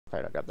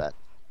Sorry, I'll grab that.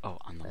 Oh,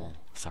 I'm the mole.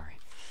 Sorry.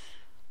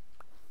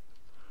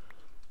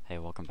 Hey,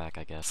 welcome back,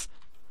 I guess.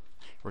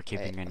 We're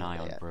keeping an eye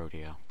on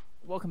Brodio.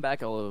 Welcome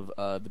back, all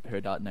of the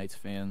 *THOTs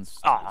fans.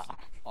 Ah!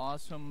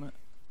 Awesome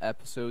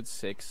episode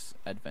 6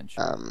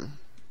 adventure.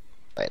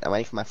 Wait, I'm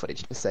waiting for my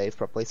footage to save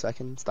properly so I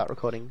can start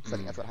recording. So I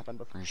think that's what happened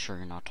before. Are you sure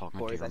you're not talking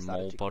to your As I mole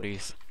started to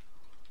buddies?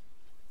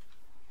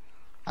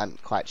 I'm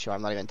quite sure.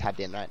 I'm not even tabbed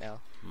in right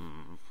now.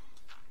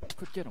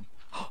 Quick, get him.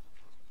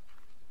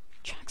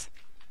 Jax,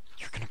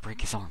 you're gonna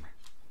break his armor.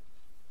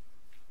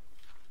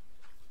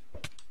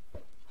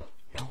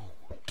 No.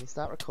 Can you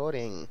start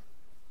recording?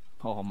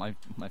 Oh, my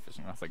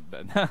fishing rod's like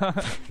dead.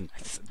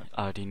 Nice.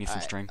 Do you need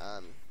some string?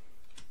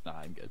 Nah,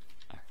 I'm good.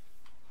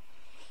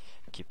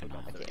 Keep an eye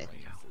on Okay.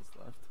 Brodio.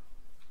 Left.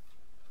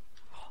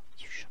 Oh,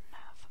 you shouldn't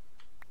have.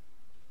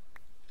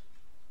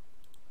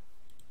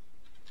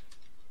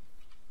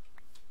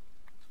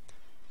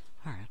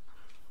 Alright.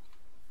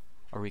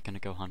 Are we gonna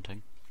go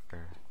hunting?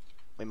 Or...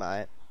 We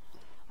might.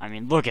 I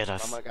mean, look at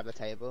us! I'm gonna grab the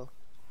table.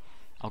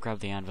 I'll grab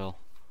the anvil.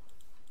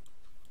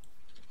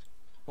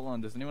 Hold on,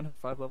 does anyone have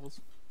 5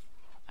 levels?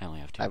 I only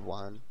have 2. I have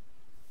 1.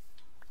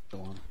 Go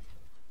on.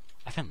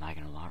 I've been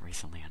lagging a lot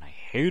recently and I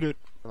hate it.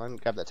 I'm gonna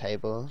grab the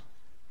table.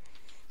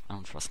 I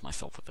don't trust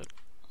myself with it.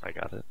 I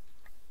got it.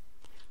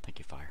 Thank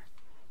you, Fire.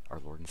 Our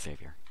Lord and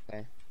Savior.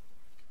 Okay.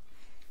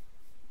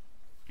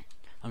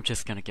 I'm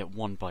just gonna get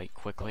one bite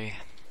quickly.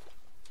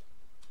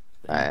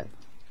 Alright.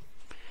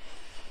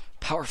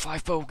 Power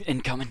 5 bow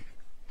incoming.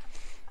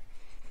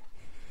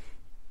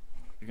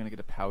 You're gonna get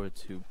a power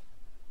 2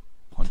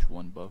 punch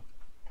 1 bow.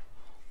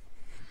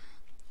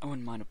 I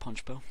wouldn't mind a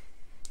punch bow.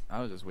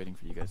 I was just waiting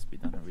for you guys to be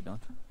done. Are we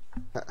done?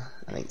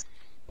 I think so.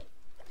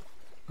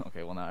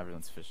 Okay, well now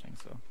everyone's fishing,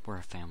 so We're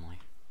a family.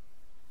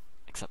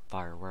 Except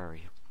Fire, where are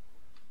you?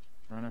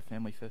 we're on our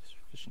family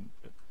fishing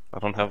bit. I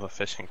don't have a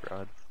fishing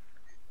rod.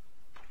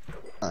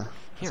 Here,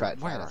 That's right,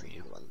 where fire are doesn't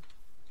you? need one.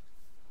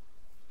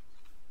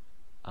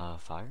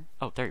 Fire?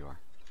 Oh, there you are.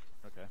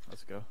 Okay,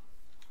 let's go.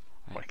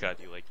 Oh my god,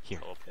 you like Here.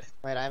 teleport.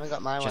 Wait, I haven't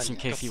got my Just one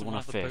in yet. case you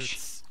want to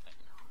fish.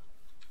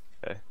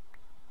 Okay.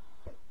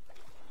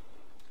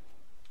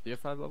 Do you have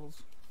 5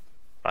 levels?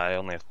 I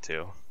only have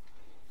 2.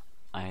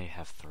 I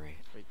have 3.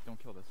 Wait, don't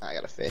kill this. I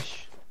got a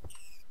fish.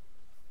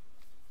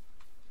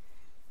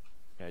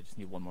 Yeah, I just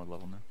need 1 more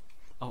level now.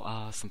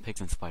 Oh, some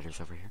pigs and spiders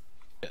over here.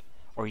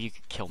 Or you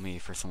could kill me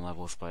for some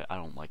levels, but I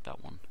don't like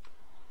that one.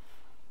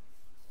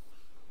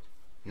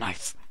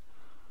 Nice!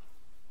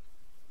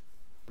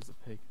 Where's the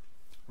pig?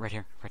 Right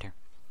here, right here.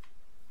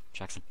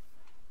 Jackson.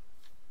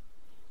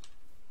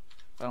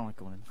 I don't like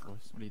going in the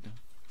forest. What are you doing?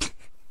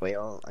 We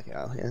all okay.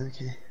 Oh, yeah,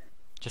 okay.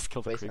 Just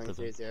kill the Waste creeper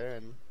then. 0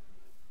 and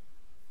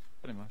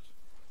Pretty much.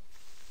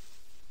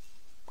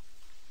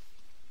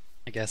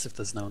 I guess if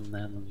there's no one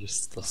there, then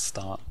they'll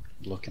start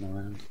looking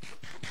around.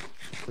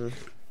 There's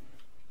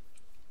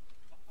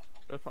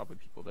probably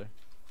people there.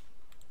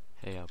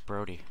 Hey,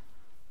 Brody.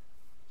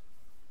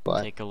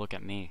 what? Take a look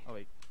at me. Oh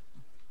wait.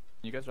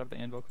 Can you guys drop the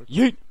anvil quick?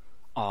 Yeet!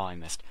 Oh, I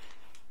missed.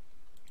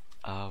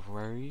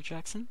 Where are you,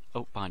 Jackson?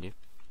 Oh, behind you.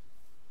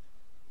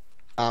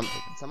 Did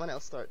someone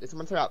else throw? Did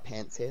someone throw out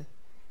pants here?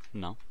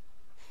 No.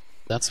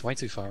 That's way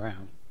too far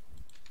out.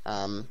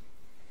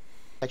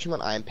 Actually,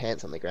 want iron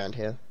pants on the ground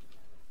here.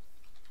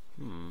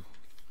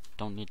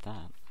 Don't need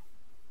that.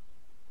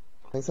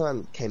 I think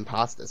someone came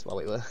past us while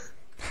we were.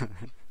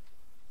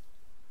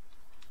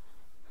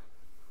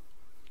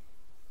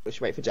 We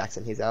should wait for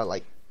Jackson. He's out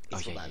like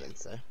peaceful yeah. moment,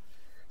 so.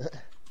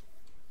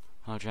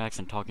 Oh,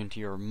 Jackson, talking to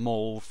your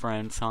mole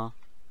friends, huh?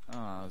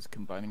 I was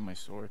combining my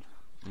sword.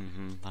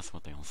 That's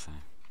what they all say.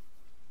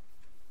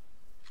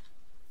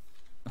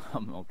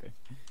 Okay.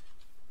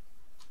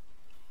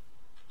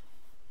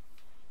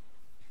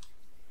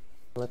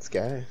 Let's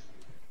go.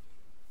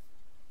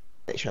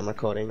 Make sure I'm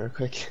recording real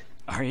quick.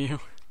 Are you?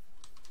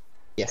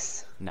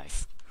 Yes.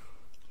 Nice.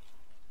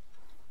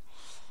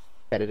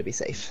 Better to be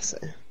safe. So.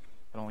 I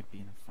don't like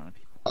being in front of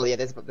people. Oh yeah,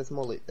 there's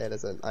more loot there.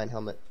 There's an iron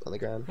helmet on the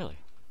ground. Really?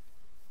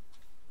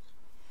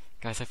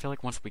 Guys, I feel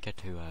like once we get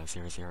to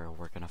 0-0,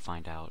 we're gonna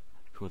find out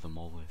who the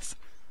mole is.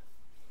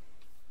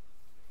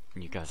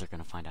 And you guys are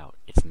gonna find out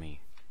it's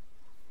me.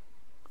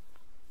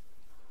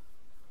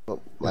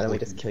 Well, why don't we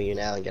just kill you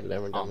now and get it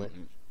over and done with?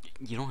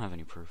 You don't have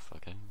any proof,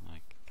 okay?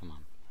 Like, come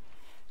on.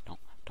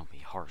 Don't be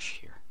harsh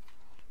here.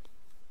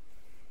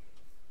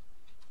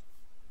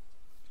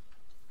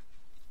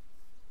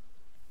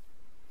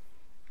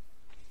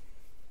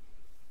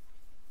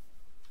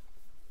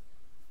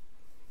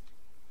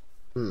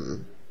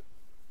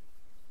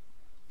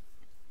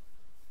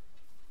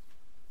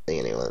 See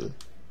anyone?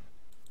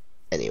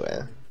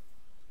 Anywhere?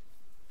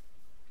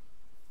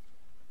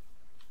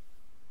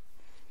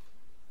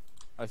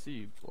 I see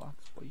you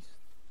blocks, please.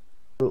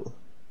 Ooh.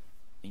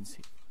 Humans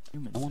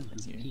No one in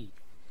has here. me.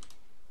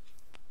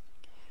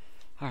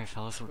 Alright,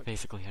 fellas, we're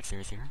basically at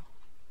 0-0.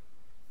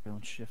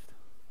 Everyone shift.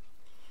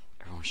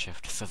 Everyone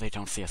shift so they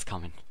don't see us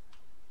coming.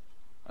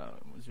 0-0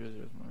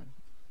 is more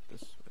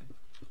this way.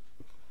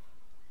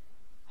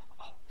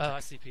 I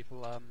see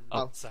people,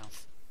 Oh.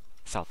 south.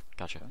 South,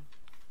 gotcha. Okay.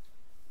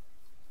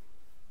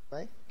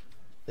 Way?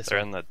 This They're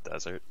way. in the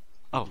desert.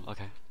 Oh,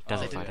 okay. They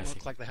Desert fight, I didn't see.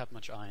 look like they had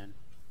much iron.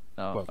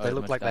 No, Well, they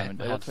look much like they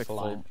diamond. It had looks like full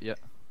full. iron. Yeah.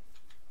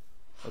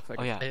 Looks like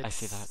Oh yeah, I It's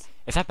see that.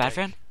 Is that Bad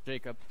Fan?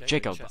 Jacob.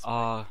 Jacob, chest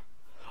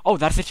oh,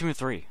 that's a team of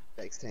 3.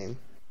 Jake's team.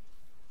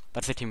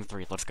 That's a team of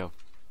 3, let's go.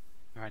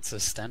 Alright, so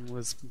Sten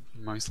was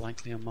most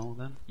likely a mole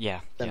then?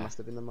 Yeah, That yeah. must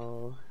have been the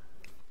mole.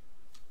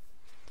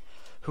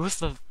 Who was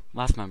the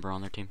last member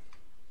on their team?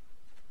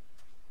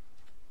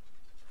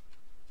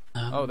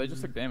 Oh, they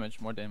just took damage.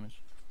 More damage.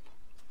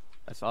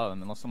 I saw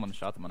them, unless someone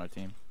shot them on our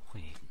team.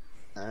 Wait.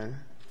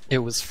 It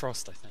was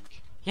Frost, I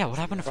think. Yeah, what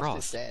happened to Frost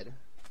is Frost? dead.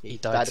 He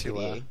died of to,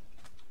 PvE.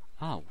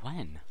 Oh,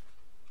 when?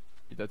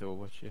 You did do a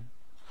witch, yeah.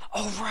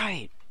 Oh,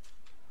 right!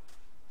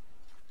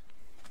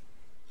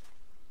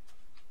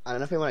 I don't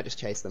know if we want to just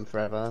chase them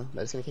forever.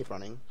 They're just gonna keep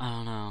running. I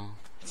don't know.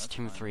 It's That's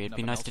team of fine. 3, it'd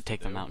be Nothing nice else to to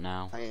take them do. out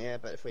now. Oh, yeah,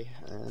 but if we...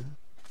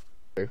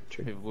 True.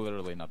 We have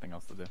literally nothing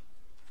else to do.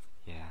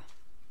 Yeah.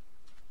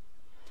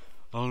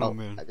 Oh no, Oh,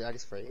 man. did I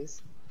just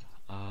freeze?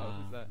 Oh,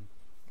 who's that?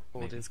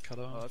 Ford Maybe. is cut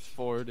Oh, off. that's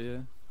Ford, yeah.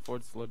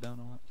 Ford slowed down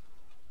a lot.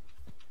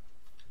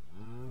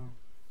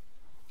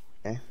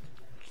 Okay.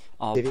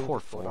 Oh, Did he poor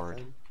fall off Ford.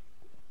 then?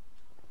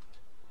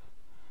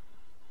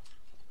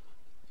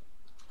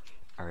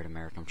 Alright,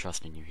 America, I'm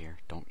trusting you here.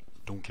 Don't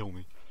kill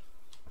me.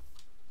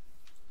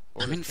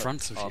 Ford I'm is in cut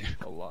front of off you.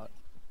 A lot.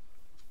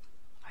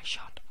 I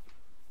shot.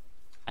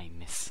 I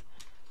miss.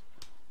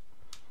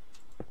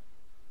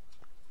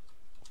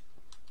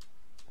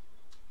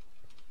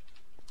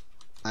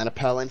 And a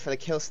pearl in for the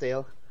kill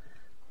steal.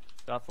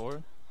 Shot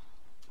Ford.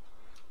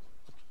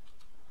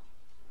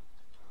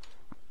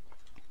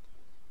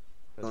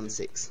 On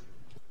 6.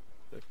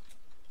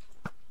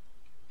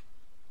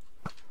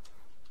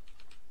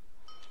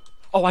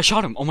 Oh, I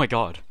shot him! Oh my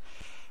god.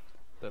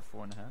 The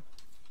 4.5.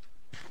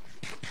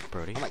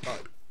 Brody, Oh my god.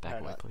 back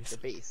away, Paradise, please. The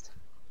beast.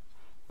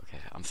 Okay,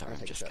 I'm sorry, I'll I'm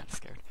take a just shot. kinda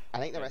scared. I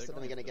think the Yeah, rest they're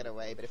of them are going gonna get for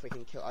away, but if we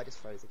can kill... I just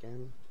froze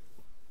again.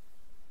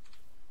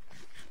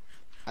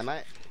 I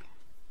might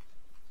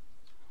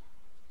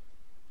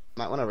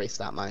want to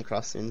restart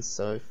Minecraft soon,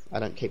 so if I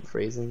don't keep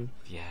freezing.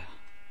 Yeah,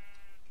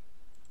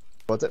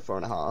 What's it,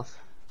 4.5?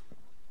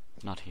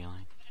 not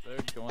healing. They're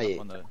going Hey.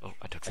 up on the... Oh,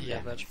 I took some Yeah,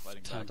 damage. they've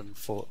Fighting turned back. and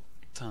fought.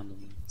 Turned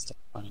and stopped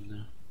running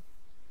now.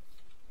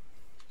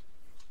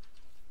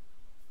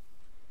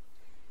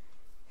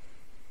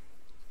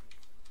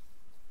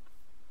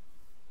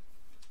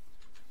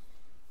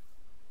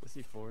 Let's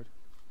see Ford.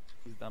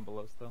 He's down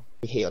below still.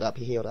 He healed up,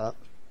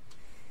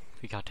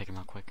 We gotta take him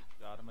out quick.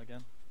 Got him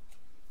again.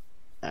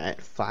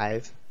 Alright,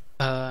 5.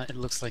 It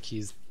looks like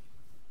he's...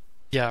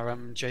 Yeah,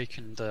 Jake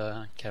and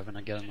Kevin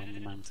are getting on the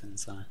mountain,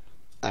 so...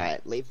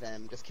 Alright, leave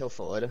them, just kill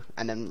forward,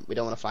 and then we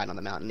don't want to fight on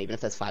the mountain, even if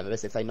there's 5 of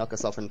us. If they knock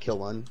us off and kill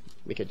one,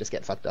 we could just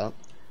get fucked up.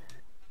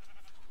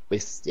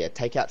 Yeah,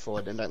 take out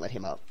forward and don't let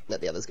him up. Let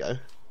the others go.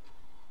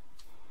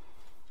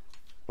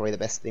 Probably the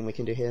best thing we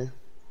can do here.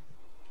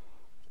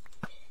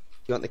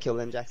 You want the kill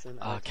then, Jackson?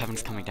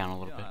 Kevin's coming down a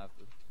little You bit. don't have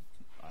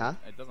to. Huh?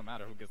 It doesn't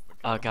matter who gets the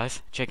kill.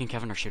 Guys, Jake and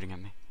Kevin are shooting at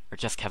me. Or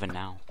just Kevin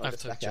now. I'll I've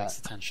just took back Jack's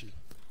out. attention.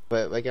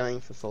 We're going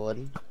for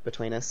forward,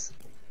 between us.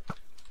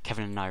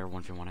 Kevin and I are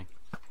 1v1ing.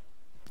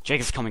 Jake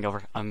is coming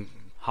over. I'm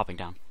hopping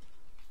down.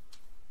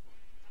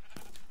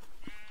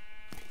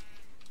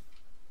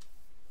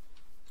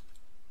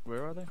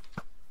 Where are they?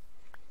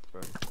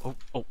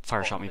 Oh,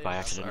 fire shot me by yeah,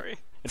 accident. Sorry.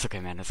 It's okay,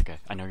 man, it's okay.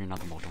 I know you're not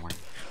the mole, don't worry.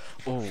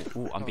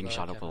 Oh, I'm being no,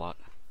 shot up a Kevin. lot.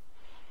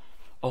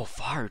 Oh,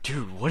 fire,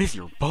 dude, what is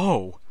your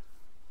bow?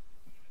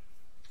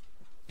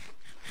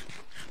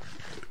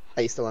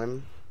 Are you still on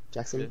him,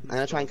 Jackson? Yeah, I'm he's gonna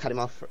try still and cut him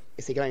off.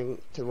 Is he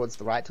going towards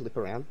the right to loop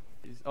around?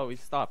 He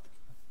stopped.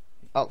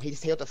 Oh, he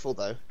just healed to full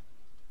though.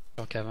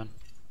 Shot Kevin.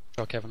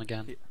 Shot Kevin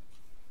again. He-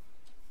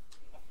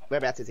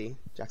 Whereabouts is he,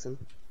 Jackson?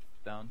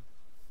 Down.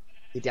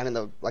 He down in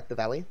the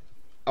valley?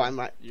 Oh, I'm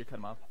right. You cut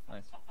him off.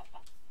 Nice.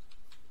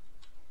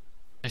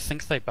 I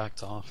think they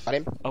backed off. Got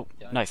him. Oh,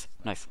 nice.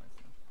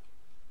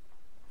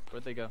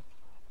 Where'd they go?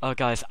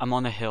 Guys, I'm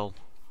on the hill.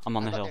 I'm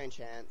on the I've got hill. no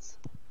chance.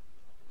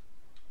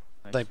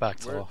 Nice. They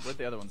backed off. Where'd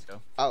the other ones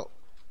go? Oh,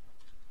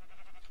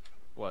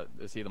 What?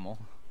 Is he the mole?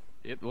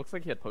 It looks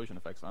like he had potion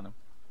effects on him.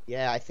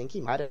 yeah, I think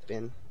he might have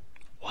been.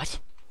 What?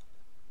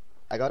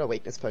 I got a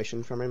weakness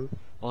potion from him.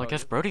 Well, I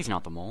guess Brody's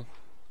not the mole.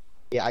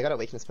 Yeah, I got a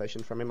weakness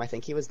potion from him. I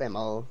think he was their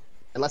mole.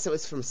 Unless it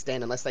was from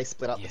Stan, unless they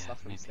split up Yeah, the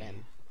stuff from maybe.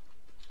 Stan.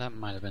 That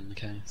might have been the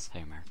case.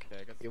 Hey, America.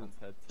 Okay, I got You- Stan's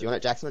head. Do you want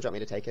it, Jackson, or do you want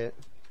me to take it?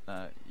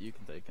 You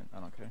can take it. I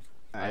don't care.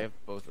 I Alright.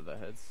 have both of the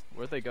heads.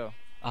 Where'd they go?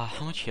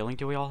 How much healing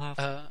do we all have?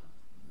 I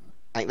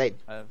think they...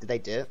 I have- Did they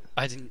dip?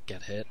 I didn't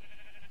get hit.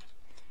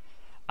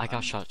 I got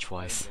I'm- shot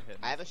twice. didn't get hit.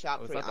 I have a sharp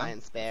Oh, is 3 that them?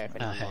 iron spare if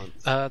anyone Hey.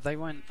 wants. They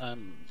went, where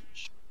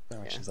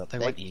direction's that? They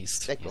They- went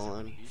east. They're Yes, I'm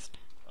gone. east.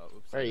 Oh,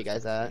 oops, Where are I you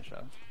just guys took a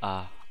at?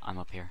 screenshot. I'm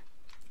up here.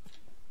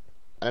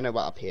 I don't know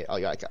what up here. Oh,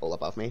 you're like all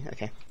above me.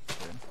 Okay.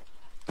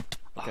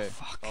 Okay. Oh,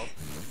 fuck. Oh.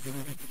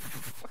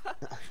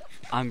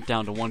 I'm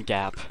down to one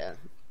gap. Yeah.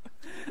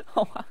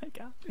 Oh my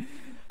god.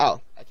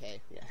 Oh,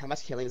 okay. Yeah. How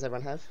much healing does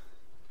everyone have?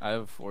 I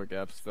have 4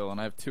 gaps still, and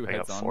I have 2 I got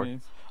heads on 4. me.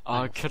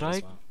 Could as I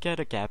well. get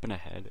a gap in a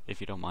head, if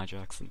you don't mind,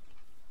 Jackson?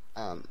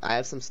 I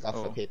have some stuff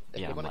for Oh, people. If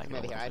yeah, you want I'm to come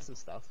like, over here, what I have is some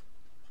stuff.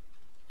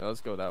 Yeah,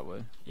 let's go that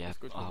way. Yeah. Let's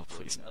go to Oh the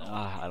please. building.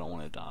 I don't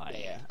want to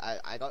die. Yeah.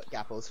 I got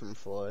gapples from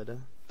Ford,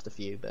 just a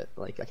few, but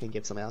like I can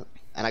give some out.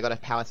 And I got a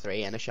power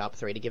 3 and a sharp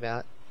 3 to give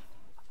out.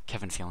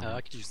 Kevin's healing.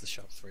 I could use the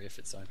sharp 3 if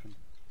it's open.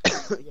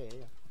 yeah.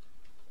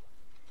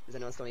 Does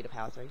anyone still need a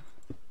power 3?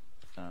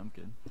 I'm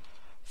good.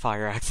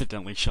 Fire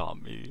accidentally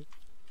shot me.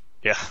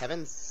 Yeah.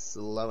 Kevin's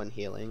slow and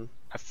healing.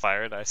 I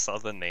fired. I saw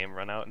the name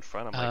run out in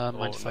front. I'm like,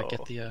 Mind oh if no. I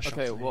get the sharp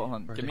Okay, 3? well, hold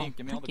on. Ready?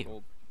 Give me all thank the you.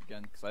 gold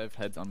again, because I have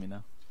heads on me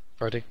now.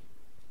 Ready?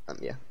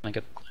 Yeah. I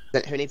get.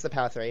 Then who needs the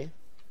power 3?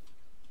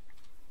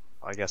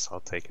 I guess I'll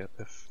take it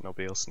if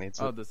nobody else needs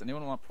Oh, it. does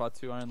anyone want Pro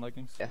 2 iron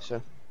leggings? Yeah,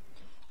 sure.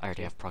 I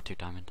already have Pro 2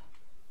 diamond.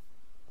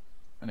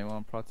 Anyone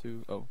want Pro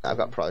 2? Oh. I've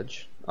got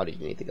Proj. Oh, do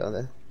you need to go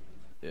there?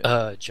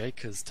 Yeah.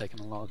 Jake has taken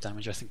a lot of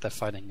damage. I think they're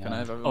fighting. Can I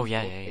have Oh everyone's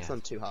yeah, gold? yeah, It's yeah.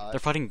 not too hard. They're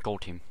fighting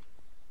gold team.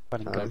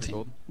 fighting Can I gold have team.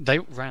 gold? They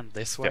ran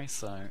this way, Yep.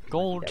 so.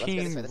 Gold Yeah,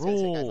 team let's go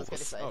rules.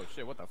 this way. Oh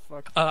shit, what the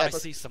fuck? I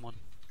let's- see someone.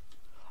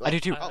 I do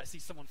too. I see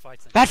someone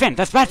fighting. Bad Van.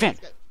 That's Bad Van. Let's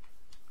go.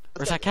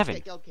 Or is that Let's Kevin?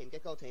 Get gold team.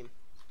 Get gold team.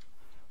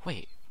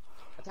 Wait.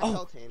 Attack Oh,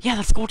 gold team. yeah,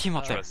 that's gold team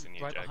up there. Trust in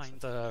you, right Jackson.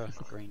 behind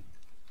green.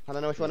 I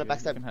don't know if you want to You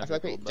can backstab. I have feel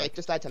like your gold Jake back.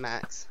 just died to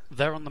Max.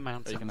 They're on the Or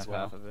mountain you can as have well.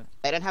 half of it.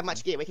 They don't have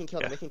much gear. We can kill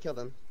them. Yeah. We can kill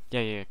them.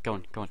 Yeah. Go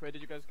on. Which way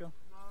did you guys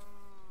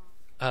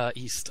go?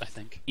 East, I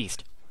think.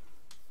 East.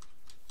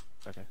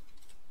 Okay.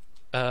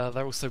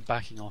 They're also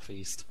backing off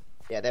east.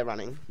 Yeah, they're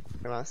running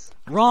from us.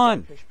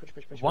 Run.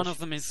 Push. One of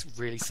them is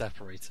really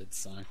separated,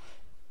 so.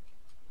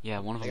 Yeah,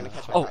 one of They're them.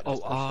 gonna catch my Oh, right,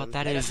 just push them.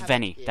 that They don't is have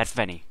Venny. much gear. That's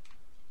Venny.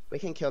 We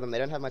can kill them. They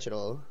don't have much at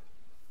all.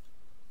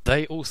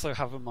 They also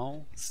have a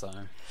mole, so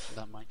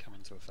that might come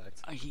into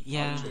effect.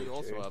 Yeah. Oh, we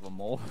also have a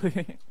mole.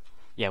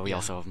 Yeah, we Yeah.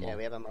 also have Yeah, more.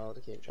 we have a mole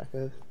to keep track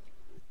of.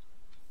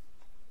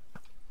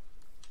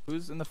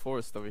 Who's in the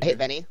forest over I here? hit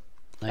Benny.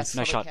 Nice. No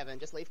Probably shot. Kevin.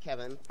 Just leave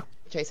Kevin.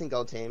 Chasing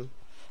gold team.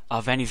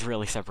 Venny's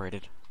really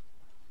separated.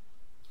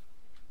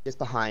 Just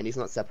behind. He's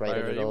not separated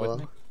Fire, are at you with all.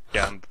 me?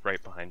 Yeah, I'm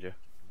right behind you.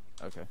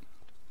 Okay.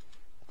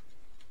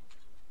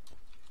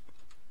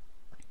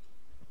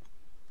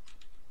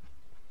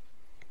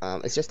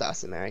 It's just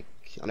us and Merrick.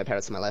 Oh no,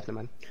 Parrot's to my left. Never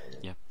mind.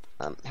 Yep.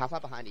 How far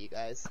behind are you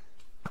guys?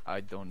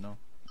 I don't know.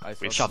 I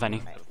saw We Shot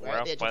someone- Venny. Right, We're we're at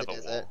up the edge by of the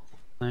the desert.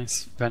 wall.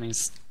 Nice.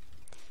 Benny's.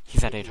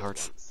 He's at 8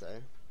 hearts. So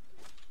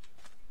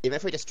even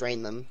if we just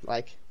drain them,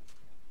 like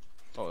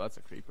Oh, that's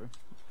a creeper.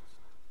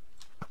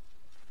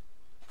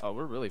 Oh,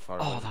 we're really far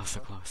Oh, away. that was so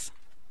close.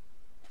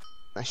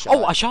 nice shot.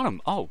 Oh, I shot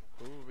him. Oh,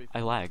 Who were we-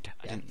 I lagged.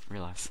 I Yeah. didn't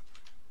realize.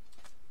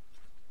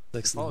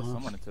 6 and followed a half.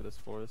 someone into this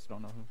forest.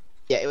 Don't know who.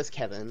 Yeah, it was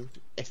Kevin.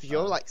 If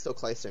you're Uh, like still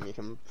close to him, you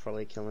can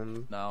probably kill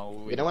him. No,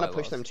 We don't want to I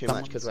push them lost. too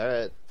much because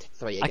we're at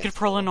 3 I could against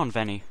pearl 4. in on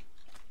Venny.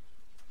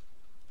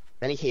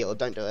 Then he healed.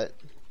 Don't do it.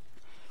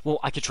 Well,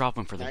 I could drop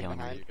him for the Right healing.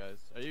 behind. You guys,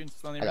 are you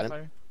still I near got the him.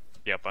 fire?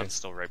 Yep, I'm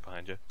still right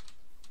behind you.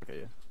 Okay,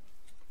 yeah.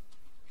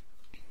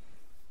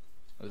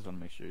 I just want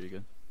to make sure you're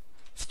good.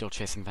 Still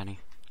chasing Venny.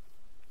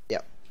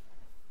 Yep.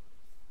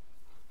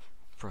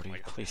 Brody,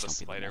 Like, please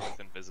there's a don't be the spider mole. with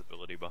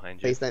invisibility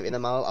behind you. Please don't be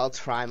them all. I'll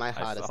try my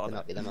hardest saw to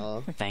not that. be them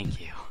all. Thank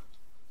you.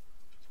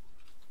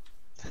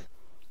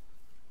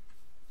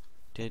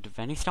 Did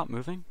Venny stop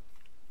moving?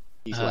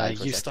 You lag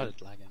for a You second.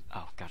 started lagging.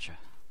 Oh, gotcha.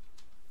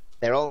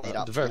 They're all made At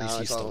up the very now least,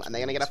 you as well, stopped and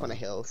they're gonna get up on a moving,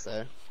 so- hill.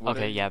 So What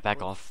Okay, are- yeah,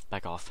 back off.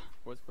 Back off.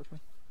 Forwards quickly.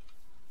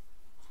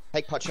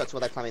 take pot shots while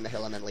they're climbing the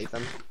hill and then leave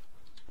them.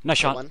 Nice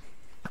Hit shot. one.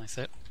 Nice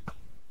hit.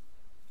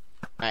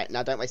 Alright,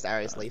 now don't waste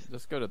arrows. Leave.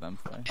 Just go to them.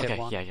 Fine. Hit Okay,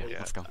 one. yeah, Yeah.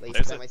 let's go. Leave.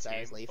 There's Don't a waste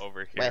arrows. team Leave.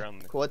 over here Where? on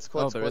the Chords.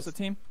 Oh, there is Chords. a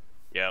team.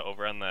 yeah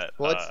over on that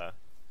Chords?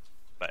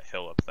 that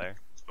hill up there.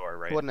 To our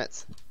right.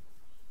 Coordinates.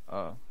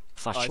 Oh,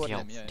 Slash I see TL.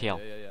 him. Yeah, TL.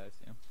 yeah, I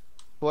see him.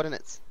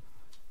 Coordinates.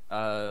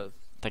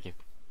 Thank you.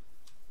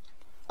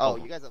 Oh, Oh.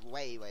 you guys are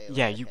way away.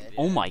 Yeah, you. Okay.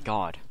 Oh my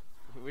god.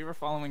 We were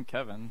following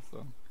Kevin,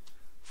 so.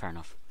 Fair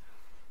enough.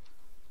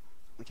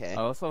 Okay.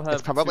 I also have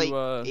It's probably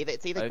two,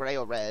 it's either I- grey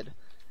or red.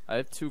 I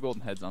have 2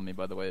 golden heads on me,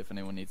 by the way, if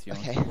anyone needs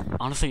healing. Okay.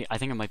 Honestly, I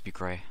think it might be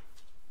gray.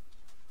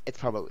 It's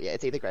probably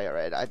it's either grey or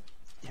red.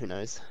 Who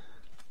knows?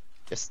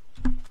 Just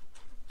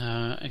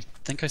I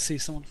think I see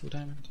someone for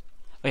diamond.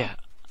 Oh yeah,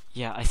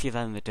 yeah, I see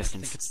that in the I think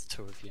distance. it's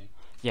 2 of you.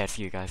 Yeah, it's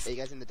you guys. are you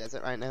guys in the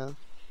desert right now?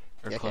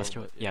 Or yeah, close okay.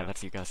 to it. Yeah, Yeah.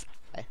 that's you guys.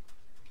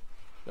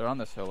 They're on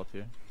this hill up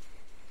here.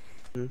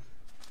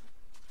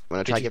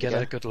 Wanna try Did you give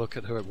get it a good look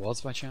at who it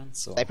was by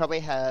chance? Or? They probably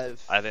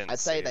have. I didn't I'd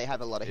say see they it. have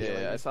a lot of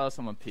healing. Yeah, I saw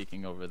someone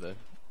peeking over the.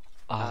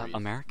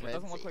 America? It Red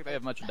doesn't look sea. like they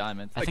have much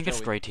diamonds. I Like think it's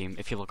Joey. gray team,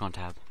 if you look on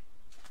tab.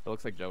 It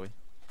looks like Joey.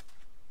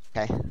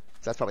 Okay, so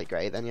that's probably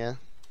grey then. Yeah.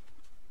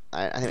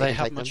 I think Do we they can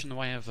have take much them. in the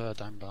way of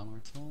diamond armor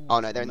at all? Oh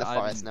no, they're in the I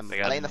forest. haven't- Never They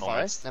mind. Are got they in the more.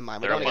 forest? Never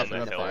mind. We They're don't up need on to go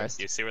the in the hill.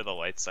 forest. You see where the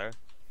lights are?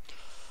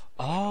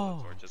 The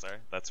Oh, torches are?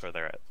 That's where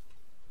they're at.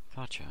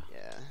 gotcha.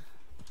 Yeah.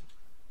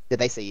 Did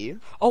they see you?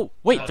 Oh,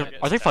 wait, Oh, they're- they're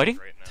are they Attacked fighting?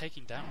 right now.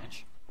 Taking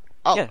damage.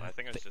 Oh, Yeah. I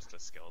think it was just a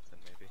skeleton,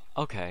 maybe.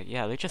 Okay,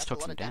 yeah, they just that's a took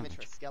lot some of damage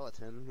damage. for a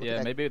skeleton. Look at Yeah,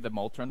 that. maybe the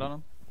mole turned on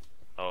him.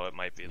 Oh, it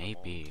might be. The mole.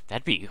 Maybe.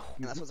 That'd be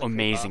that's what's a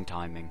amazing creeper.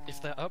 timing.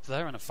 If they're up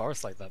there in a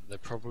forest like that, they're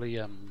probably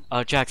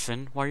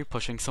Jackson, why are you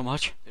pushing so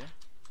much?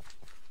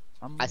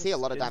 I see a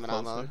lot of getting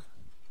diamond closer. armor.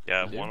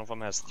 Yeah, Yeah. one of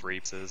them has 3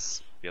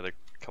 pieces. The other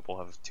couple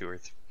have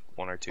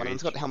 1 or 2 One of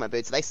them's each. got the helmet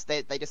boots.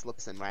 They just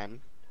looked and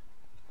ran.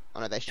 Oh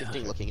no, they're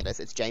shifting, looking at us.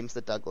 It's James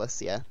the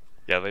Douglas, yeah.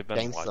 Yeah, they've been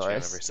James watching Soros.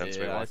 ever since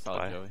we Yeah, I walked saw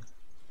by. Joey.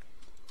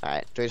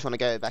 Alright, do we just want to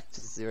go back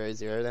to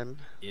 0-0 then?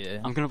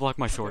 Yeah. I'm gonna block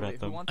my sword Wait, at who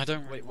them. wants- I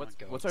don't Wait, really wanna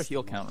go what's our up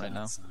heal to count like right that,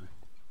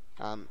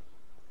 now? So.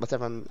 What's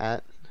everyone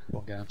at?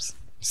 4 gaps.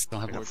 Still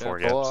have We got one. 4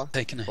 Four. gaps.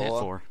 Taking a hit.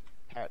 Four.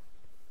 4.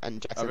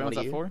 And Jackson, Everyone's what are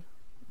at you? 4?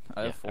 I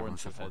Yeah, have 4 and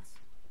everyone's 2 at 4. heads.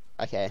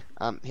 Okay,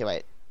 here,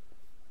 wait.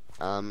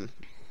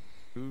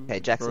 Ooh, Okay,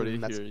 Jackson, Brody,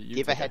 let's here, you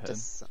give take a head to...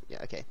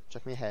 Yeah, okay,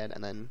 chuck me a head,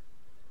 and then...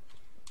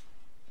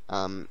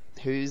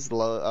 who's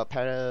low... Oh,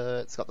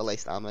 Parrot's got the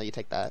least armor, you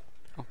take that.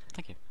 Oh,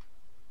 thank you.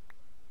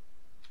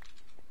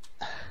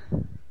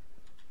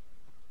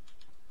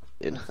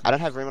 Dude, I don't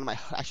have room on my...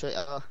 Actually,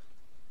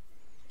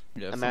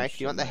 Yeah, some Americ, do you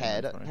shit want the in my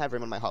head? I inventory. don't have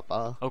room on my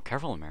hotbar. Oh,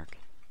 careful, America.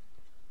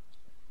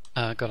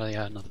 Got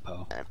another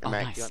bow. Oh, Americ,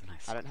 nice, do you want...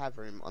 nice. I don't have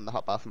room on the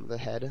hotbar from the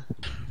head.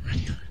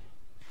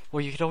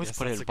 Well, you could always Yes,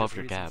 put that's it a good above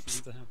your reason for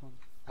gaps. me to have one.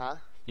 Huh?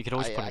 You could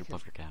always yeah, put I it can-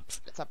 above your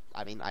gaps. It's up...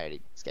 I mean, I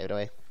already scared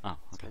away. Oh,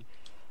 okay.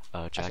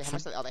 Actually, how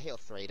Jackson? much... Oh, they heal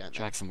 3, don't they?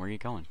 Jackson, where are you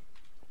going?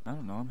 I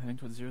don't know, I'm heading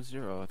towards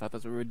 0-0. I thought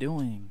that's what we were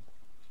doing.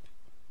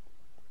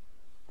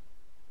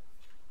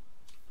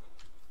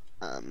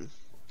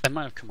 They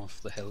might have come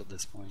off the hill at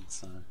this point,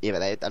 so. Yeah,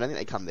 but I don't think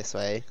they come this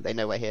way. They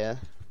know we're here.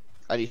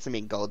 I need to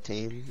meet gold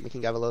team. We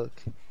can go have a look.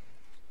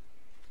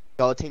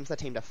 Gold team's the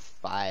team to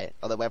fight.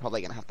 Although we're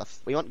probably gonna have to.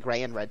 We want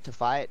grey and red to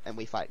fight, and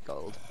we fight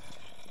gold.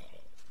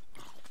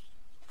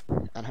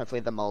 And hopefully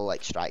the mole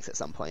like strikes at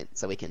some point,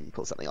 so we can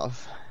pull something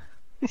off.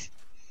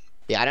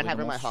 Yeah, I don't Well, have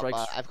the room in my mole strikes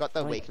hotbar. I've got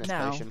the right weakness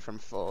now. potion from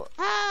 4.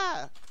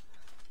 Ah!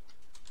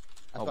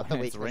 I've Oh, got the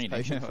it's weakness raining.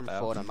 potion What from the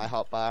 4 hell? on my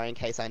hotbar in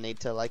case I need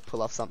to like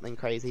pull off something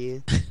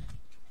crazy.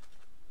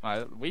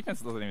 My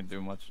weakness doesn't even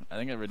do much. I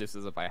think it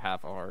reduces it by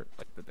half a heart,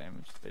 like the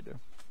damage they do.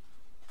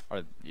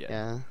 Or, yeah.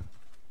 Yeah.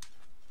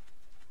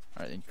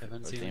 Or I think the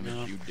Haven't seen damage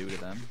enough. you do to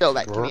them. Still,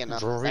 that can be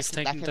enough. Rory's That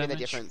taking can be the damage?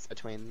 difference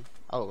between.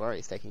 Oh,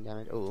 Rory's taking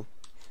damage. Ooh.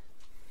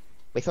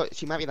 We thought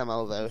she might be the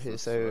mole though, So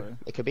so sorry.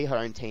 it could be her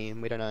own team.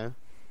 We don't know.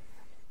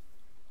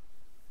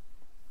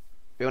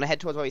 We want to head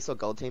towards where we saw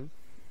gold team.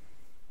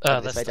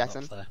 They're this way, still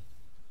Jackson? up there.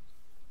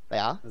 They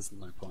are. There's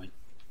no point.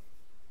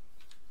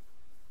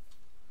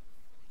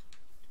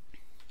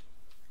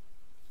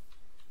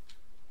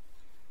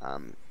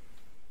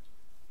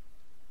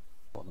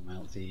 Bought them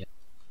out the.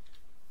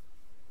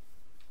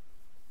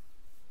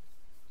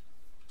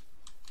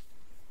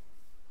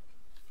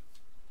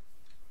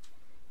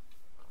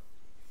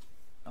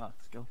 Ah,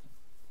 skeleton.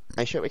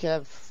 Make sure we can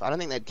have. I don't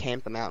think they'd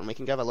camp them out, and we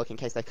can go have a look in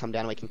case they come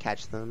down and we can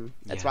catch them.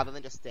 It's Yeah. rather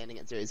than just standing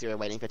at 0-0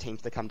 waiting for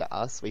teams to come to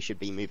us. We should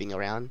be moving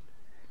around.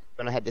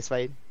 Want to head this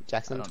way, I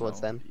Jackson, don't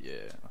towards know. them? Yeah,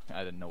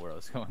 I didn't know where I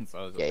was going, so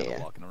I was just Yeah, kind of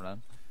yeah. walking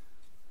around.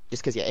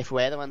 Just because, yeah, if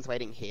we're the ones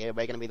waiting here,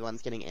 we're gonna be the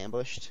ones getting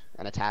ambushed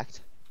and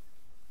attacked.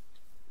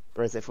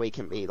 Whereas if we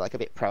can be like a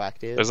bit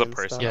proactive. There's a and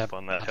person stuff- Yeah, up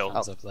on that hill.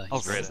 Pathfinder's up there. Oh,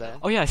 He's Straight Is there?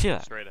 Oh yeah, I see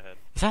that. Straight ahead.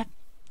 Is that?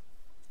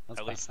 That's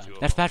At least Pathfinder. 2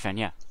 of That's them. Badfan,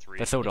 yeah. 3.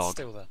 That's It's O-Dog.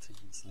 still that team,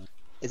 so.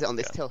 Is it on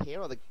this Yeah. till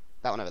here or that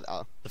one over there? Oh.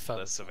 The The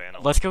first,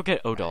 savannah. Let's go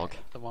get O-Dog.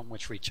 the one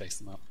which we chased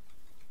them up.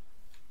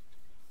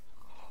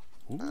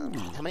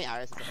 How many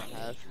arrows does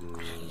everyone have?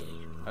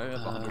 I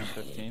have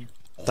 115.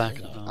 Stack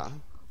and a half.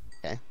 Oh.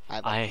 Okay.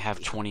 I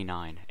have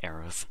 29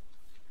 arrows.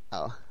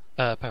 Oh.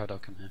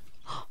 Paradox, come here.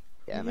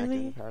 Yeah, Really?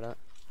 American Paradox.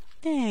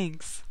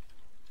 Thanks.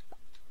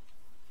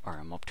 Alright,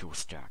 I'm up to a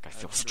stack. I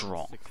feel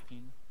strong.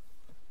 116.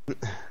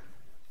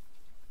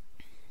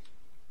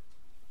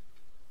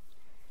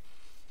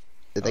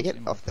 Did they Don't see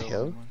get my off the fill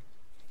hill? anymore.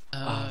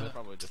 Uh,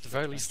 Probably at just the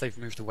very least, they've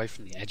moved away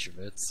from the edge of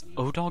it. So.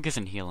 O-Dog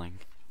isn't healing.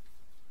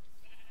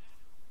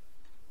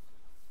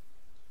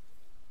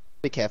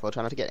 Be careful,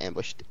 try not to get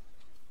ambushed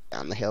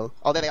down the hill.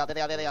 Oh, there they are, there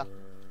they are, there they are.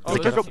 Oh,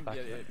 Like, they, go- came, yeah,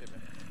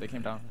 they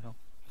came down the hill.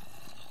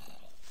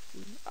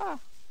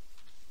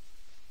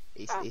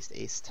 East, east,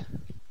 east.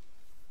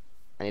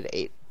 I need to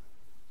eat.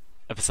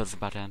 Episode's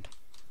about to end.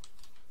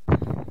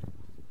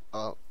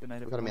 Oh, Good night,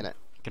 we've got a everyone. minute.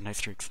 Good night,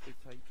 streaks. Stay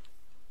tight.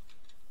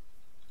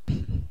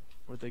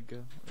 Where'd they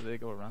go? Did they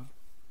go around?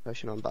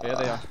 Potion on bar. Yeah,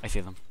 they are. I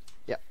see them.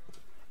 We're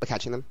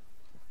catching them.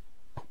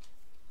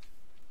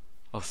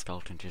 Oh,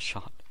 skeleton just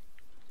shot.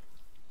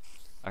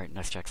 Alright,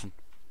 nice, Jackson.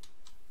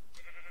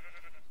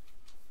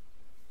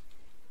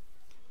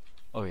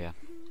 Oh yeah.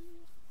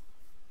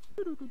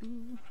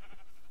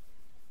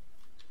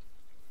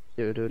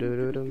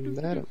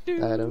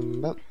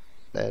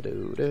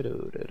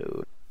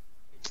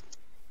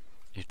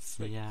 It's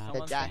the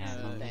Someone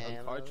Jackson had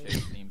a car family.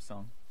 chase theme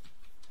song.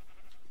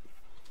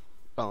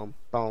 Boom,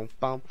 boom,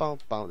 boom, boom,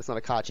 boom. It's not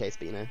a car chase,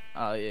 but you know.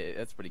 Oh yeah,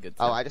 that's pretty good.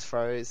 Too. Oh, I just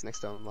froze next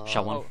to him.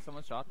 Shot one. Oh,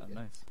 someone shot them.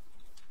 Nice.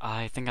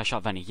 I think I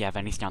shot Venny. Yeah,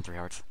 Venny's down 3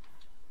 yards.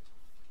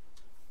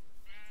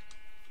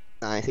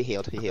 Nice, he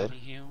healed, he healed.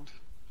 He healed.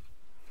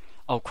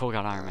 Oh, cool,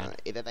 got Iron Man.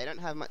 Either they don't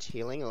have much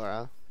healing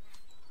or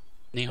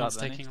Neon's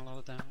Shot Benny. taking a lot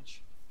of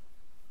damage.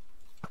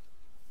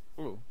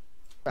 Ooh.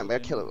 we're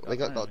killer. We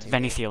got gold team.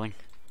 Venny's healing.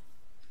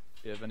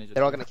 Yeah, Venny just.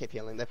 They're all gonna keep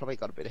healing. They've probably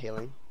got a bit of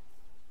healing.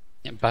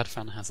 Yeah, bad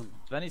fan hasn't.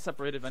 Venny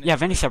separated. Venny Yeah,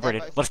 Vinny They're separated.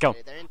 both Let's go.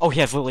 separated. They're in Oh, he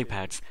has two. lily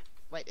pads.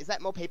 Wait, is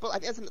that more people? I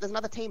think there's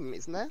another team,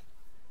 isn't there?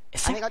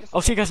 Is I think there? I just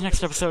I'll see you guys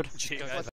next episode. See you Go guys.